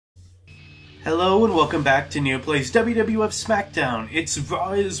Hello and welcome back to Nearphotison WWF SmackDown. It's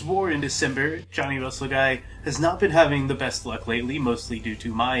Raw is War in December. Johnny Wrestler Guy has not been having the best luck lately, mostly due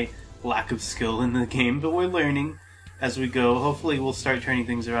to my lack of skill in the game, but we're learning as we go. Hopefully we'll start turning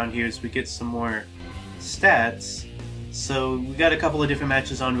things around here as we get some more stats. So we got a couple of different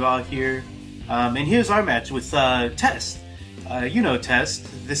matches on Raw here. And here's our match with Test. You know Test.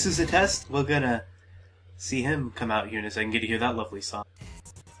 This is a test. We're gonna see him come out here in a second, get to hear that lovely song.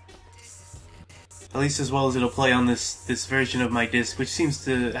 At least as well as it'll play on this version of my disc, which seems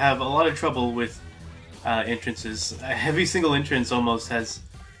to have a lot of trouble with entrances. Every single entrance almost has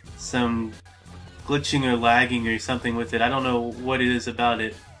some glitching or lagging or something with it. I don't know what it is about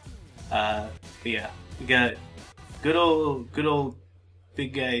it. But yeah, we got good old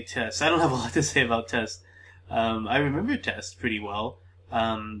big guy Test. I don't have a lot to say about Test. I remember Test pretty well.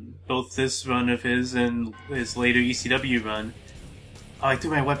 Both this run of his and his later ECW run. Oh, I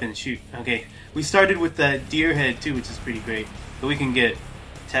threw my weapon, shoot. Okay. We started with that deer head too, which is pretty great. But we can get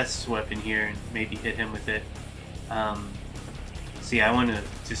Test's weapon here and maybe hit him with it. So yeah, I want to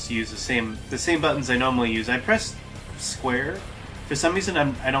just use the same buttons I normally use. I pressed square. For some reason,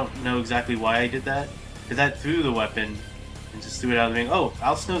 I don't know exactly why I did that. But that threw the weapon and just threw it out of the ring. Oh,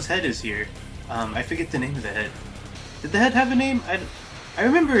 Al Snow's head is here. I forget the name of the head. Did the head have a name? I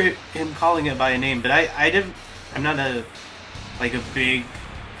remember him calling it by a name, but I'm not a big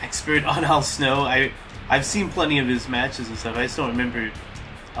expert on Al Snow. I've seen plenty of his matches and stuff. I just don't remember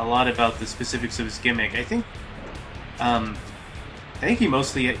a lot about the specifics of his gimmick. I think he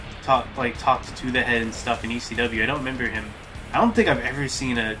mostly talked to the head and stuff in ECW. I don't remember him. I don't think I've ever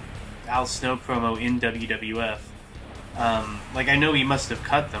seen a Al Snow promo in WWF. I know he must have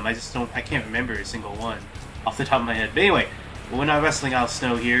cut them. I can't remember a single one off the top of my head. But anyway, we're not wrestling Al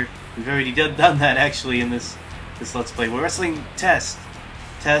Snow here. We've already done that actually in this Let's Play. We're wrestling Test.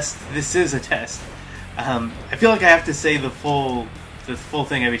 Test. This is a test. I feel like I have to say the full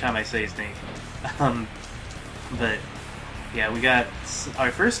thing every time I say his name. But yeah, we got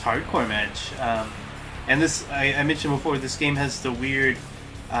our first hardcore match. And this, I mentioned before, this game has the weird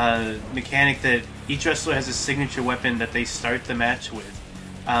mechanic that each wrestler has a signature weapon that they start the match with.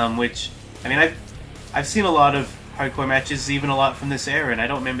 Which, I mean, I've seen a lot of hardcore matches, even a lot from this era, and I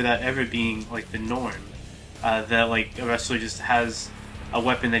don't remember that ever being the norm. That a wrestler just has a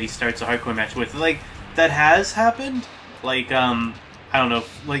weapon that he starts a hardcore match with. That has happened. I don't know.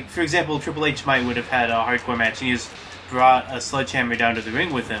 For example, Triple H would have had a hardcore match and he just brought a sledgehammer down to the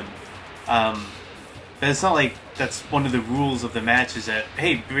ring with him. But it's not like that's one of the rules of the match is that,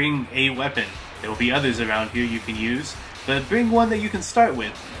 hey, bring a weapon. There will be others around here you can use, but bring one that you can start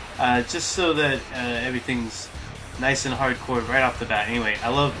with. Just so that everything's nice and hardcore right off the bat. Anyway, I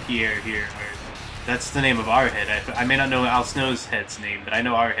love Pierre here. That's the name of our head. I may not know Al Snow's head's name, but I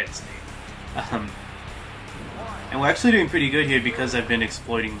know our head's name. And we're actually doing pretty good here because I've been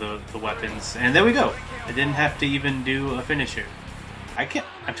exploiting the weapons. And there we go. I didn't have to even do a finisher. I'm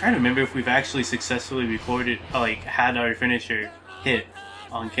trying to remember if we've actually successfully recorded, had our finisher hit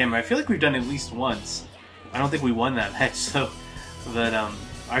on camera. I feel like we've done it at least once. I don't think we won that match, so. But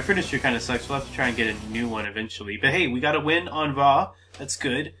our finisher kind of sucks. We'll have to try and get a new one eventually. But hey, we got a win on Raw. That's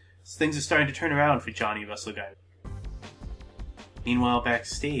good. Things are starting to turn around for Johnny Wrestler Guy. Meanwhile,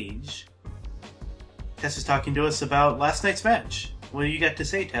 backstage, Tess is talking to us about last night's match. What do you got to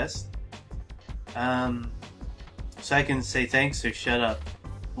say, Tess? So I can say thanks or shut up.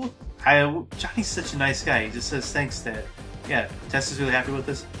 Well, Johnny's such a nice guy. He just says thanks to... Yeah, Tess is really happy with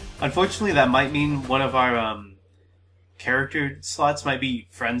this. Unfortunately, that might mean one of our character slots might be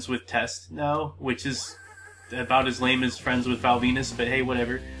friends with Tess now, which is about as lame as friends with Val Venus, but hey,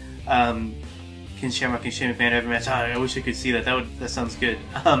 whatever. Ken Shamrock and Shane McMahon every match. Oh, I wish I could see that. That sounds good.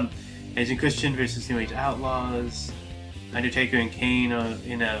 Agent Christian versus New Age Outlaws. Undertaker and Kane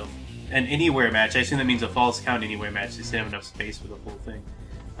in an anywhere match. I assume that means a false count anywhere match. They didn't have enough space for the whole thing.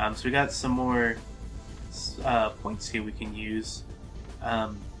 So we got some more points here we can use.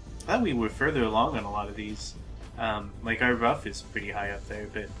 I thought we were further along on a lot of these. Our rough is pretty high up there,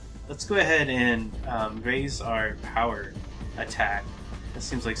 but let's go ahead and raise our power attack. That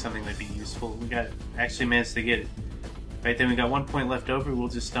seems like something that'd be useful. We actually managed to get it. Right then, we got 1 point left over. We'll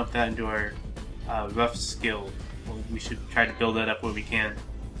just dump that into our rough skill. We should try to build that up where we can.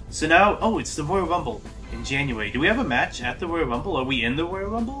 So now, oh, it's the Royal Rumble in January. Do we have a match at the Royal Rumble? Are we in the Royal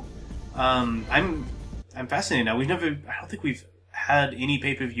Rumble? I'm fascinated now. I don't think we've had any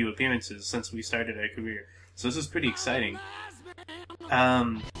pay-per-view appearances since we started our career. So this is pretty exciting.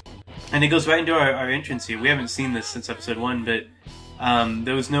 And it goes right into our entrance here. We haven't seen this since episode 1, but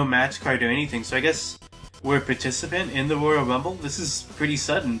there was no match card or anything, so I guess were a participant in the Royal Rumble. This is pretty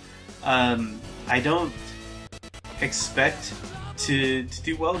sudden. I don't expect to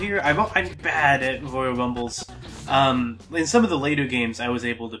do well here. I'm bad at Royal Rumbles. In some of the later games, I was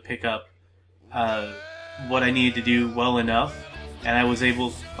able to pick up what I needed to do well enough, and I was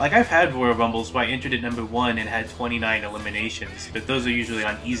able... Like, I've had Royal Rumbles where I entered at number 1 and had 29 eliminations, but those are usually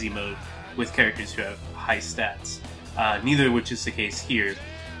on easy mode with characters who have high stats. Neither of which is the case here.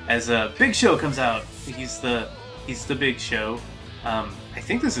 As Big Show comes out, he's the Big Show. I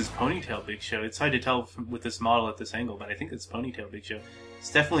think this is Ponytail Big Show. It's hard to tell with this model at this angle, but I think it's Ponytail Big Show.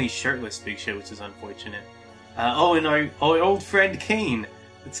 It's definitely shirtless Big Show, which is unfortunate. And our old friend Kane.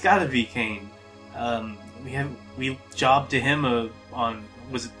 It's gotta be Kane. We jobbed to him on,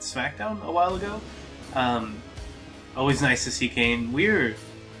 was it SmackDown a while ago? Always nice to see Kane.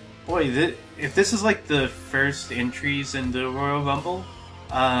 If this is like the first entries in the Royal Rumble,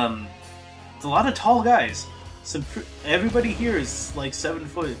 it's a lot of tall guys. Everybody here is like 7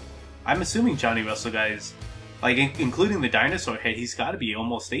 foot. I'm assuming Johnny Wrestle guys, like including the dinosaur head, he's got to be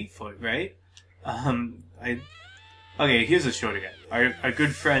almost 8 foot, right? Okay, here's a shorter guy. Our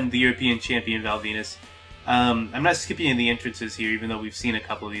good friend, the European champion Val Venus. I'm not skipping in the entrances here, even though we've seen a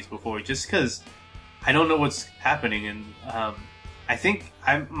couple of these before, just because I don't know what's happening, and I think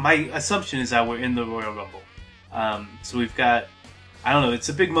my assumption is that we're in the Royal Rumble. So we've got, I don't know, it's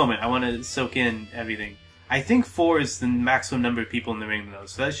a big moment. I want to soak in everything. I think 4 is the maximum number of people in the ring, though,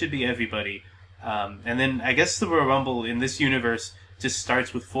 so that should be everybody. And then I guess the Royal Rumble in this universe just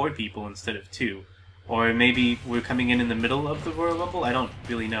starts with 4 people instead of 2. Or maybe we're coming in the middle of the Royal Rumble? I don't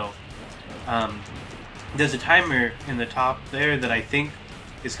really know. There's a timer in the top there that I think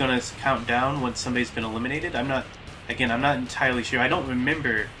is going to count down once somebody's been eliminated. I'm not entirely sure. I don't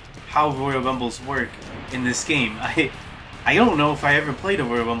remember how Royal Rumbles work in this game. I don't know if I ever played a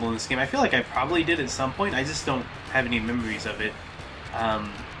Royal Rumble in this game. I feel like I probably did at some point. I just don't have any memories of it.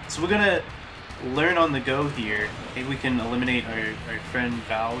 So we're going to learn on the go here. Maybe we can eliminate our friend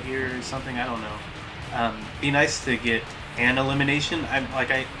Val here or something. I don't know. Be nice to get an elimination.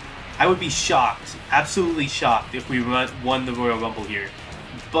 I would be shocked, absolutely shocked, if we won the Royal Rumble here.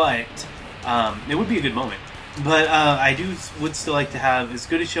 But it would be a good moment. But I would still like to have as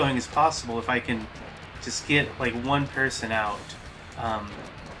good a showing as possible if I can just get like one person out.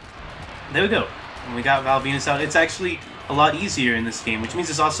 There we go. And we got Val Venus out. It's actually a lot easier in this game, which means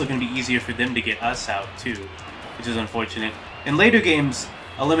it's also going to be easier for them to get us out too, which is unfortunate. In later games,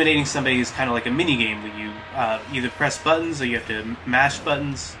 eliminating somebody is kind of like a mini game where you either press buttons or you have to mash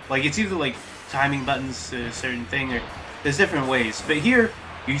buttons. Like, it's either like timing buttons to a certain thing, or there's different ways. But here,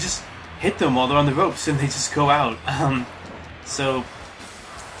 you just hit them while they're on the ropes and they just go out. So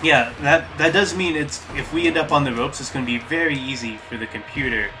yeah, that does mean if we end up on the ropes, it's going to be very easy for the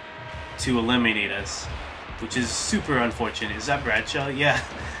computer to eliminate us, which is super unfortunate. Is that Bradshaw? Yeah,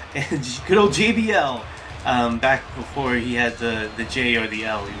 and good old JBL. Back before he had the J or the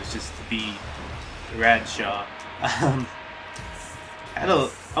L, he was just the B, Bradshaw. And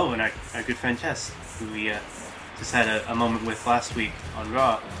our good friend Tess, who we just had a moment with last week on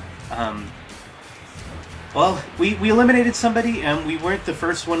Raw. Well, we eliminated somebody, and we weren't the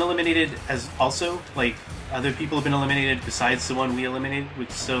first one eliminated. As also, like, other people have been eliminated besides the one we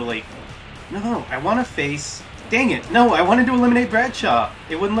eliminated. So, like, no, I want to face. Dang it! No, I wanted to eliminate Bradshaw.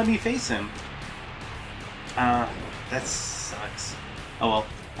 It wouldn't let me face him. That sucks. Oh well.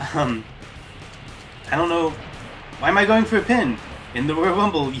 I don't know. Why am I going for a pin in the Royal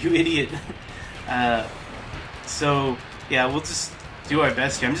Rumble, you idiot? So yeah, we'll just do our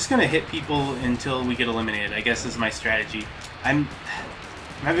best here. I'm just gonna hit people until we get eliminated, I guess is my strategy. I'm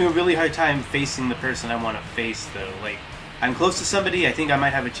having a really hard time facing the person I want to face, though. Like, I'm close to somebody, I think I might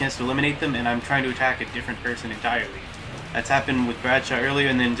have a chance to eliminate them, and I'm trying to attack a different person entirely. That's happened with Bradshaw earlier,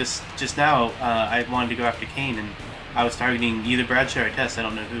 and then just now, I wanted to go after Kane, and I was targeting either Bradshaw or Tess, I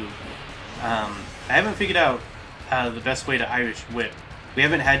don't know who. I haven't figured out the best way to Irish Whip. We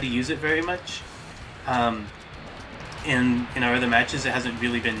haven't had to use it very much. In our other matches, it hasn't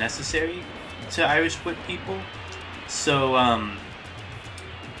really been necessary to Irish Whip people. So,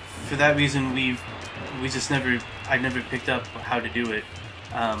 for that reason, I've never picked up how to do it.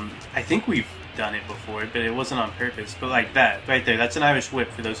 I think we've done it before, but it wasn't on purpose. But like that, right there, that's an Irish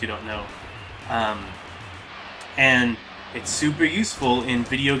Whip for those who don't know. And it's super useful in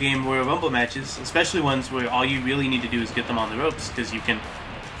video game Royal Rumble matches, especially ones where all you really need to do is get them on the ropes, because you can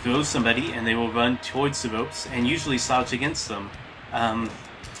throw somebody and they will run towards the ropes and usually slouch against them.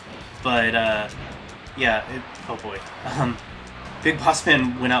 Yeah, oh boy. Big Boss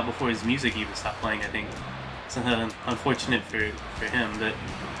Man went out before his music even stopped playing, I think. It's unfortunate for him, but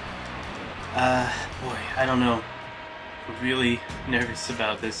Boy, I don't know. I'm really nervous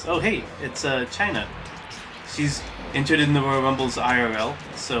about this. Oh, hey, it's China. She's entered in the Royal Rumble's IRL,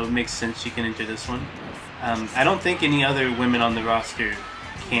 so it makes sense she can enter this one. I don't think any other women on the roster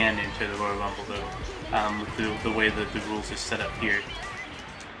can enter the Royal Rumble, though, with the way that the rules are set up here.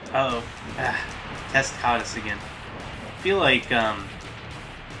 Uh-oh. Test caught us again. I feel like, I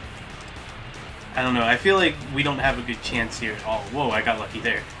don't know, I feel like we don't have a good chance here at all. Whoa, I got lucky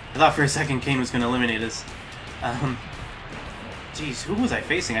there. I thought for a second Kane was going to eliminate us. Jeez, who was I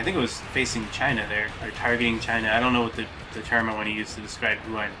facing? I think it was facing China there, or targeting China. I don't know what the term I want to use to describe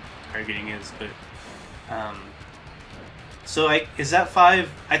who I'm targeting is, but... So, is that 5?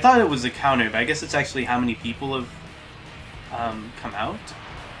 I thought it was a counter, but I guess it's actually how many people have come out?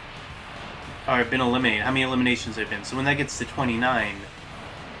 Or been eliminated. How many eliminations there have been. So when that gets to 29,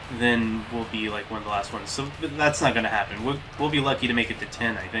 then we'll be like one of the last ones. So that's not going to happen. We'll be lucky to make it to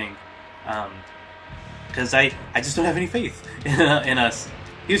 10, I think. Because I just don't have any faith in us.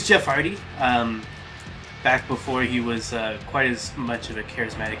 He was Jeff Hardy, back before he was quite as much of a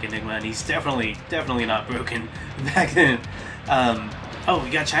charismatic enigma, and he's definitely not broken back then. Oh, we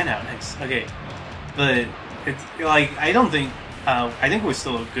got China out next. Okay. But, it's like, I think we're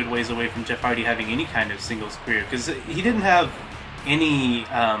still a good ways away from Jeff Hardy having any kind of singles career, because he didn't have any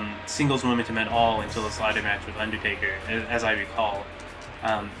singles momentum at all until his ladder match with Undertaker, as I recall.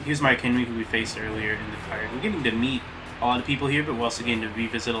 Here's Mark Henry, who we faced earlier in the card. We're getting to meet a lot of people here, but we're also getting to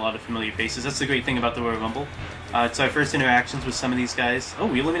revisit a lot of familiar faces. That's the great thing about the Royal Rumble. It's our first interactions with some of these guys. Oh,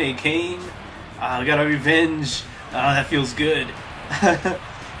 we eliminated Kane. We got our revenge. That feels good.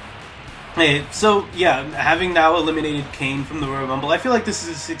 Hey, so yeah, having now eliminated Kane from the Royal Rumble, I feel like this is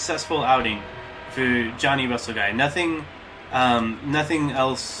a successful outing for Johnny Russell guy. Nothing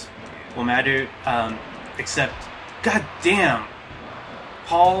else will matter except, god damn,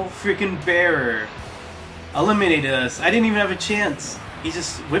 Paul freaking Bearer eliminated us. I didn't even have a chance. He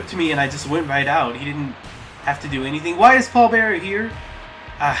just whipped me and I just went right out. He didn't have to do anything. Why is Paul Bearer here?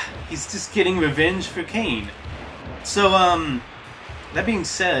 He's just getting revenge for Kane. So, that being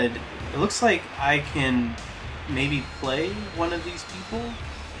said, it looks like I can maybe play one of these people.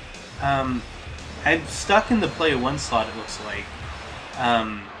 I'm stuck in the play one slot, it looks like.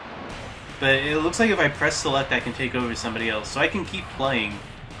 But it looks like if I press select, I can take over somebody else. So I can keep playing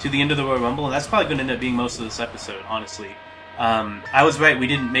to the end of the Royal Rumble, and that's probably going to end up being most of this episode, honestly. I was right, we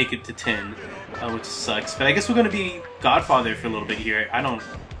didn't make it to 10, which sucks. But I guess we're going to be Godfather for a little bit here. I don't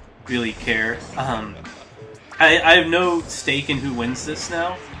really care. I have no stake in who wins this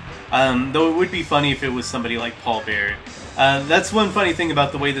now. Though it would be funny if it was somebody like Paul Bearer. That's one funny thing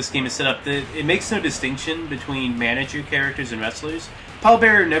about the way this game is set up. It makes no distinction between manager characters and wrestlers. Paul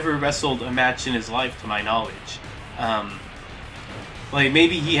Bearer never wrestled a match in his life, to my knowledge. Like,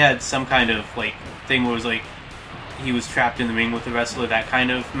 maybe he had some kind of, like, thing where it was, like, he was trapped in the ring with a wrestler, that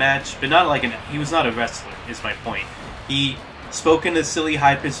kind of match. But not like he was not a wrestler, is my point. He spoke in a silly,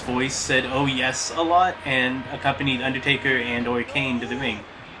 high-pitched voice, said, "Oh yes," a lot, and accompanied Undertaker and or Kane to the ring.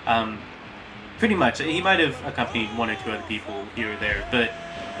 Pretty much. He might have accompanied one or two other people here or there, but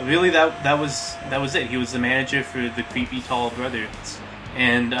really that was it. He was the manager for the creepy tall brothers,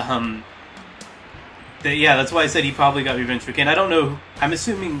 and yeah, that's why I said he probably got revenge for Kane. I don't know. I'm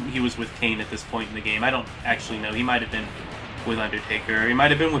assuming he was with Kane at this point in the game. I don't actually know. He might have been with Undertaker, or he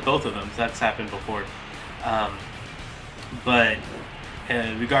might have been with both of them. That's happened before. But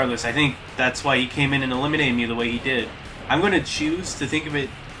regardless, I think that's why he came in and eliminated me the way he did. I'm going to choose to think of it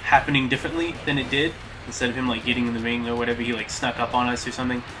happening differently than it did, instead of him like getting in the ring or whatever. He like snuck up on us or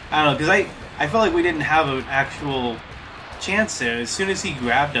something. I don't know, because I felt like we didn't have an actual chance there. As soon as he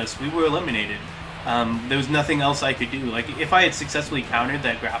grabbed us, we were eliminated. There was nothing else I could do. Like, if I had successfully countered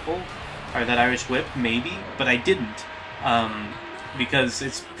that grapple or that Irish whip, maybe, but I didn't, because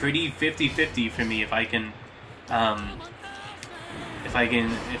it's pretty 50-50 for me if I can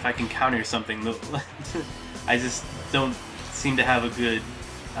counter something. I just don't seem to have a good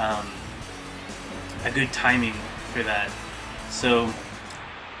timing for that. So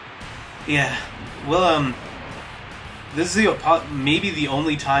yeah, well, this is maybe the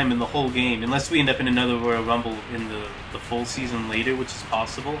only time in the whole game, unless we end up in another Royal Rumble in the full season later, which is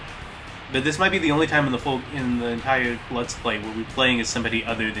possible. But this might be the only time in the entire Let's Play where we're playing as somebody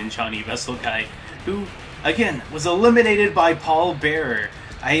other than Johnny Wrestle Guy, who again was eliminated by Paul Bearer.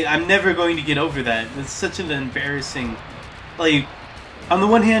 I'm never going to get over that. It's such an embarrassing. Like, on the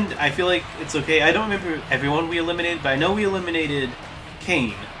one hand, I feel like it's okay. I don't remember everyone we eliminated, but I know we eliminated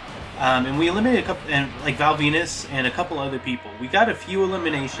Kane. And we eliminated a couple, and like Val Venus and a couple other people. We got a few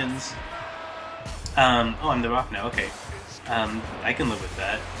eliminations. Oh, I'm The Rock now. Okay, I can live with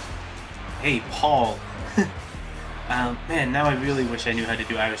that. Hey, Paul. Man, now I really wish I knew how to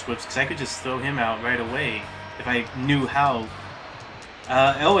do Irish whips, because I could just throw him out right away if I knew how.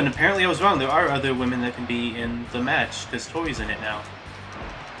 Oh, and apparently I was wrong. There are other women that can be in the match, because Tori's in it now.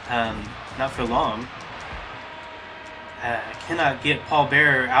 Not for long. I cannot get Paul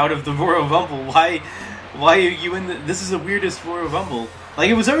Bearer out of the Royal Rumble. Why are you in the... This is the weirdest Royal Rumble. Like,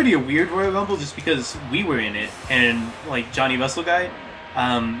 it was already a weird Royal Rumble just because we were in it, and, like, Johnny Wrestle Guy,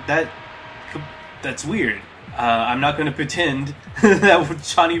 that's weird. I'm not going to pretend that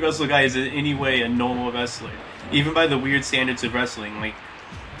Johnny Wrestle Guy is in any way a normal wrestler, even by the weird standards of wrestling. Like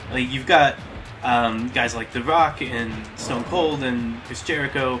you've got guys like The Rock and Stone Cold and Chris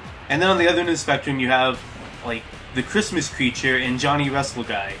Jericho, and then on the other end of the spectrum you have like the Christmas Creature and Johnny Wrestle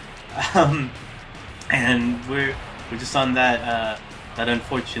Guy, and we're just on that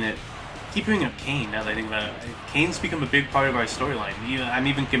unfortunate. Keep bringing up Kane now that I think about it. Kane's become a big part of our storyline. I'm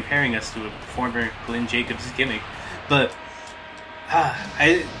even comparing us to a former Glenn Jacobs gimmick. But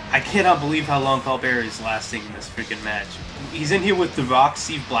I cannot believe how long Paul Bearer is lasting in this freaking match. He's in here with The Rock,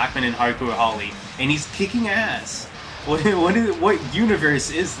 Steve Blackman, and Hardcore Holly, and he's kicking ass. What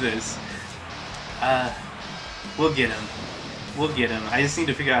universe is this? We'll get him. We'll get him. I just need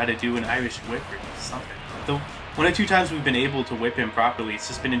to figure out how to do an Irish whip or something. One or two times we've been able to whip him properly, it's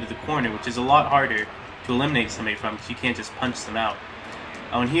just been into the corner, which is a lot harder to eliminate somebody from, because you can't just punch them out.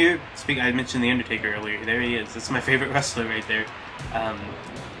 Oh, and here, I mentioned The Undertaker earlier. There he is. That's my favorite wrestler right there.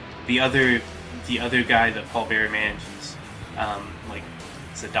 The other guy that Paul Bearer manages, like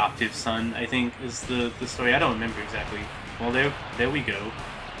his adoptive son, I think, is the story. I don't remember exactly. Well, there we go.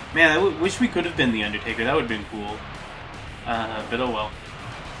 Man, I wish we could have been The Undertaker. That would have been cool. But oh well.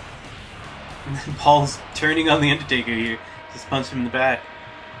 And then Paul's turning on The Undertaker here. Just punch him in the back.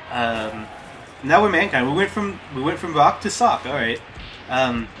 Now we're Mankind. We went from Rock to Sock. All right.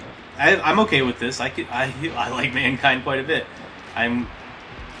 I'm okay with this. I like Mankind quite a bit.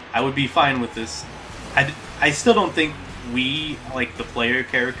 I would be fine with this. I still don't think we, like the player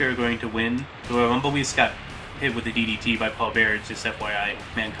character, are going to win the Royal Rumble. We just got hit with a DDT by Paul Bearer. Just FYI,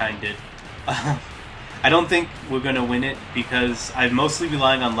 Mankind did. I don't think we're going to win it because I'm mostly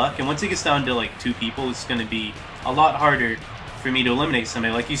relying on luck, and once it gets down to like two people, it's going to be a lot harder for me to eliminate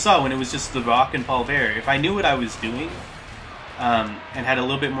somebody. Like you saw when it was just The Rock and Paul Bearer. If I knew what I was doing and had a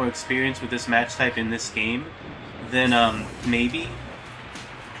little bit more experience with this match type in this game, then maybe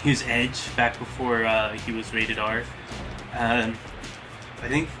he was Edge back before he was rated R. I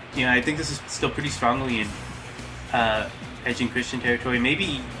think this is still pretty strongly in Edge and Christian territory.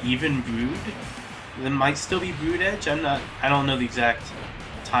 Maybe even Brood. There might still be Brood Edge. I don't know the exact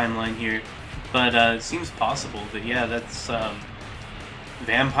timeline here, but it seems possible. But yeah, that's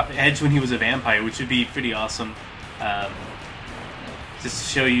Vampire Edge when he was a vampire, which would be pretty awesome. Just to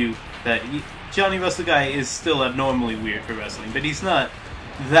show you that Johnny Wrestle Guy is still abnormally weird for wrestling, but he's not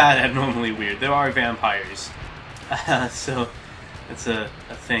that abnormally weird. There are vampires, so that's a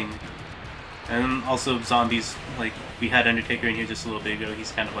thing. And also zombies, like we had Undertaker in here just a little bit ago.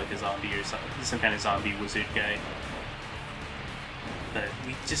 He's kind of like a zombie or some kind of zombie wizard guy. But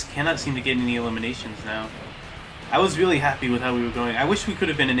we just cannot seem to get any eliminations now. I was really happy with how we were going. I wish we could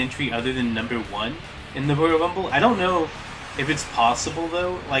have been an entry other than number 1 in the Royal Rumble. I don't know if it's possible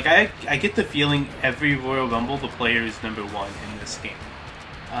though. Like I get the feeling every Royal Rumble the player is number 1 in this game.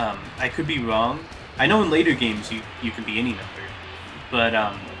 I could be wrong. I know in later games you can be any number, but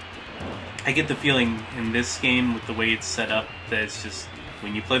I get the feeling in this game with the way it's set up that it's just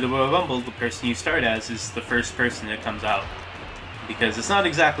when you play the Royal Rumble, the person you start as is the first person that comes out. Because it's not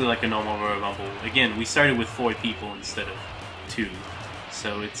exactly like a normal Royal Rumble. Again, we started with 4 people instead of 2.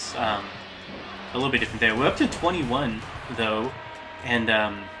 So it's a little bit different there. We're up to 21, though. And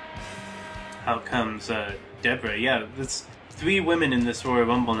out comes Deborah. Yeah, that's 3 women in this Royal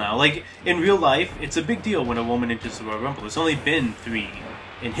Rumble now. Like, in real life, it's a big deal when a woman enters the Royal Rumble. There's only been 3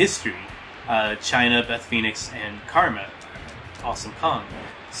 in history. Chyna, Beth Phoenix, and Karma. Awesome Kong.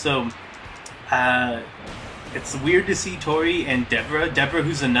 So, it's weird to see Tori and Deborah,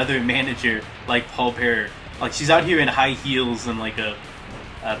 who's another manager like Paul Bearer. Like, she's out here in high heels and like a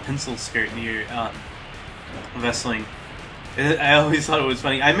pencil skirt near wrestling. I always thought it was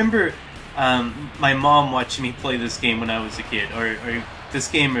funny. I remember my mom watching me play this game when I was a kid, or this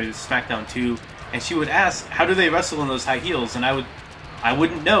game or SmackDown 2, and she would ask, how do they wrestle in those high heels? And I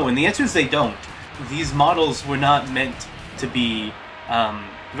wouldn't know, and the answer is they don't. These models were not meant to be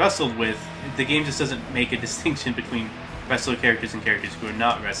wrestled with. The game just doesn't make a distinction between wrestler characters and characters who are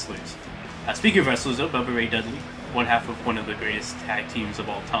not wrestlers. Speaking of wrestlers, though, Bubba Ray Dudley, one half of one of the greatest tag teams of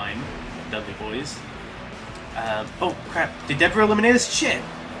all time, Dudley Boys. Oh crap! Did Deborah eliminate us? Shit!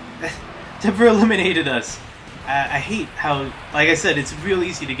 Deborah eliminated us. I hate how, like I said, it's real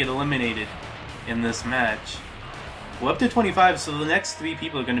easy to get eliminated in this match. We're up to 25, so the next 3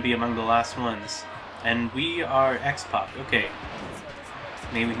 people are going to be among the last ones. And we are X-Pac. Okay.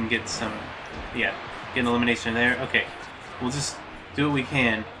 Maybe we can get some... Yeah, get an elimination there. Okay. We'll just do what we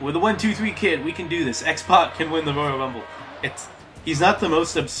can. We're the 1, 2, 3 kid. We can do this. X-Pac can win the Royal Rumble. He's not the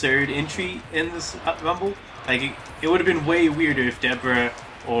most absurd entry in this Rumble. Like, it would have been way weirder if Deborah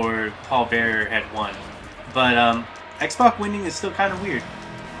or Paul Bearer had won. But X-Pac winning is still kind of weird.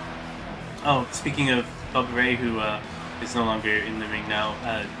 Oh, speaking of Bubba Ray, who is no longer in the ring now,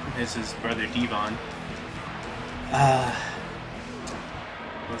 is his brother Devon.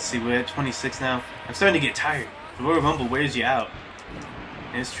 Let's see, we're at 26 now. I'm starting to get tired. The Royal Rumble wears you out.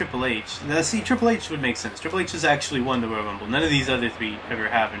 And it's Triple H. Now, see, Triple H would make sense. Triple H has actually won the Royal Rumble. None of these other 3 ever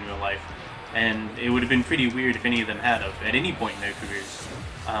have in real life. And it would have been pretty weird if any of them had of, at any point in their careers.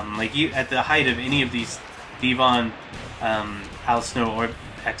 Like, at the height of any of these, Devon, Al Snow, or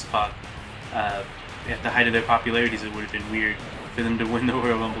X-Pac, at the height of their popularities, it would have been weird for them to win the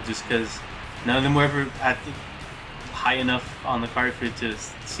Royal Rumble just because none of them were ever at the high enough on the card for it to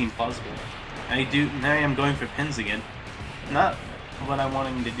seem plausible. Now I am going for pins again. Not what I'm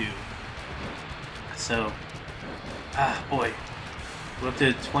wanting to do. So, boy. We're up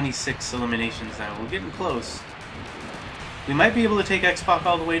to 26 eliminations now. We're getting close. We might be able to take X-Pac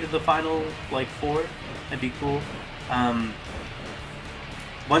all the way to the final, like, 4. That'd be cool.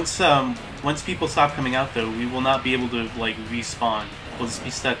 Once people stop coming out, though, we will not be able to, like, respawn. We'll just be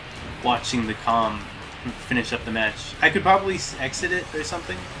stuck watching the comm finish up the match. I could probably exit it or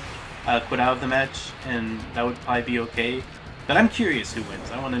something, quit out of the match, and that would probably be okay. But I'm curious who wins.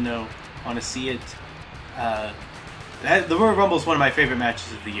 I want to know. I want to see it. The Royal Rumble is one of my favorite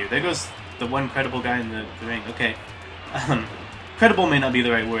matches of the year. There goes the one credible guy in the ring. Okay. Credible may not be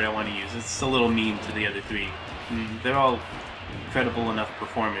the right word I want to use. It's a little mean to the other 3. They're all credible enough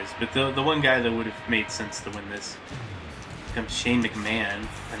performers. But the one guy that would have made sense to win this becomes Shane McMahon,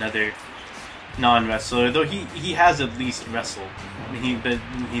 another non-wrestler. Though he has at least wrestled. But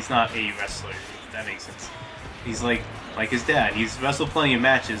he's not a wrestler, if that makes sense. He's like his dad. He's wrestled plenty of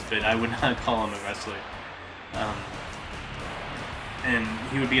matches, but I would not call him a wrestler. And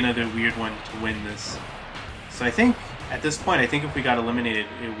he would be another weird one to win this. So I think, at this point, if we got eliminated,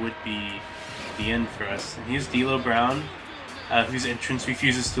 it would be the end for us. And here's D'Lo Brown, whose entrance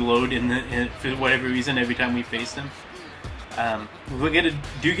refuses to load for whatever reason every time we face him. We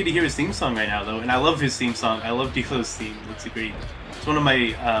do get to hear his theme song right now, though, and I love his theme song. I love D'Lo's theme. It's one of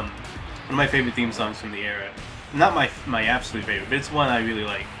my favorite theme songs from the era. Not my absolute favorite, but it's one I really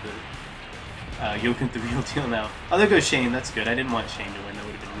like. Yuke the real deal now. Oh, there goes Shane. That's good. I didn't want Shane to win. That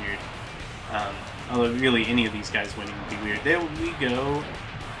would have been weird. Although, really, any of these guys winning would be weird. There we go.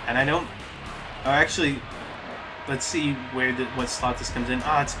 And I don't... Oh, actually, let's see what slot this comes in.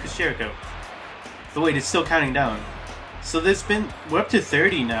 Ah, it's Chris Jericho. But wait, it's still counting down. So we're up to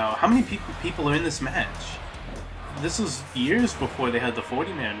 30 now. How many people are in this match? This was years before they had the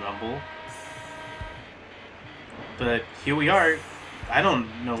 40-man Rumble. But here we are. I don't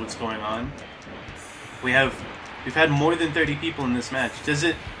know what's going on. We've had more than 30 people in this match. Does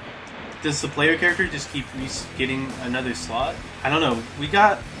the player character just keep getting another slot? I don't know. We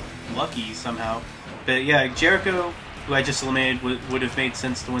got lucky somehow. But yeah, Jericho, who I just eliminated, would have made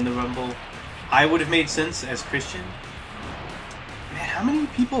sense to win the Rumble. I would have made sense as Christian. Man, how many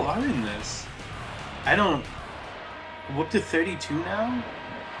people are in this? We're up to 32 now?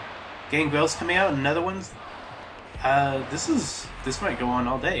 Gangrel's coming out, another one's... This might go on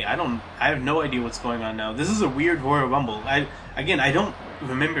all day. I have no idea what's going on now. This is a weird Royal Rumble. I don't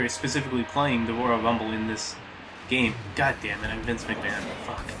remember specifically playing the Royal Rumble in this game. God damn it, I'm Vince McMahon.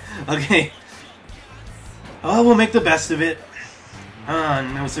 Fuck. Okay. Oh, we'll make the best of it.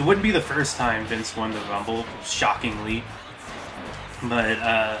 No, it wouldn't be the first time Vince won the Rumble, shockingly. But,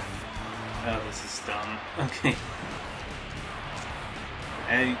 oh, this is dumb. Okay.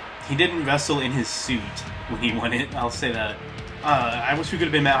 He didn't wrestle in his suit when he won it, I'll say that. I wish we could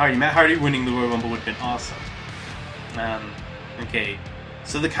have been Matt Hardy. Matt Hardy winning the Royal Rumble would have been awesome. Okay.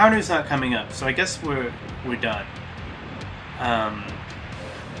 So the counter's not coming up, so I guess we're done. I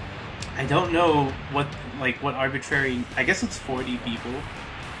don't know what arbitrary... I guess it's 40 people.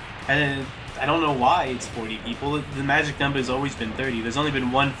 I don't know why it's 40 people. The magic number has always been 30. There's only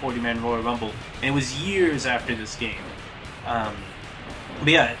been one 40-man Royal Rumble, and it was years after this game. But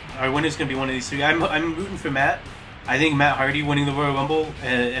yeah, our winner's going to be one of these 3. I'm rooting for Matt. I think Matt Hardy winning the Royal Rumble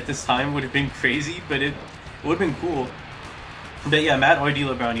at this time would have been crazy, but it would have been cool. But yeah, Matt or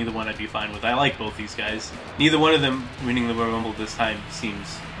D'Lo Brown, either one I'd be fine with. I like both these guys. Neither one of them winning the Royal Rumble this time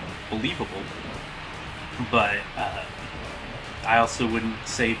seems believable. But I also wouldn't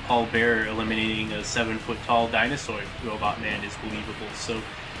say Paul Bearer eliminating a 7-foot-tall dinosaur robot man is believable. So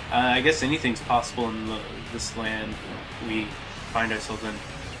I guess anything's possible in this land we find ourselves in.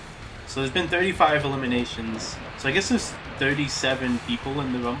 So there's been 35 eliminations. So I guess there's 37 people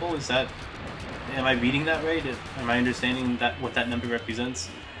in the Rumble. Is that? Am I reading that right? Am I understanding that what that number represents?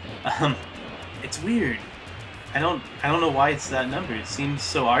 It's weird. I don't know why it's that number. It seems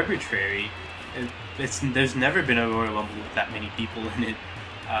so arbitrary. There's never been a Royal Rumble with that many people in it.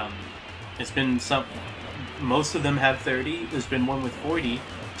 It's been most of them have 30. There's been one with 40.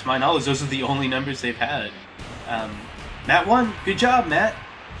 To my knowledge, those are the only numbers they've had. Matt won. Good job, Matt.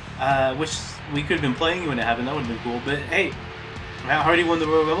 Wish we could have been playing you when it happened. That would have been cool. But hey, Matt Hardy won the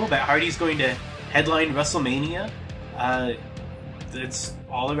Royal Rumble. Matt Hardy's going to headline WrestleMania. It's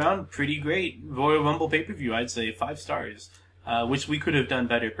all around pretty great Royal Rumble pay-per-view. I'd say 5 stars, which we could have done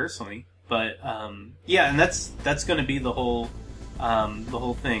better personally. But yeah, and that's going to be the whole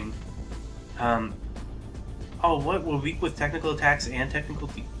thing. Oh, what? We're weak with technical attacks and technical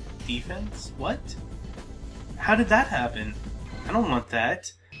defense? What? How did that happen? I don't want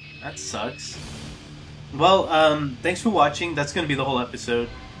that. That sucks. Well, thanks for watching. That's going to be the whole episode.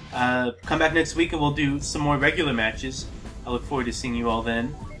 Come back next week and we'll do some more regular matches. I look forward to seeing you all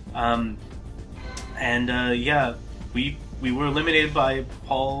then. Yeah, we were eliminated by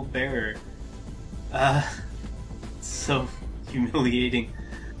Paul Bearer. So humiliating.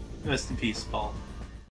 Rest in peace, Paul.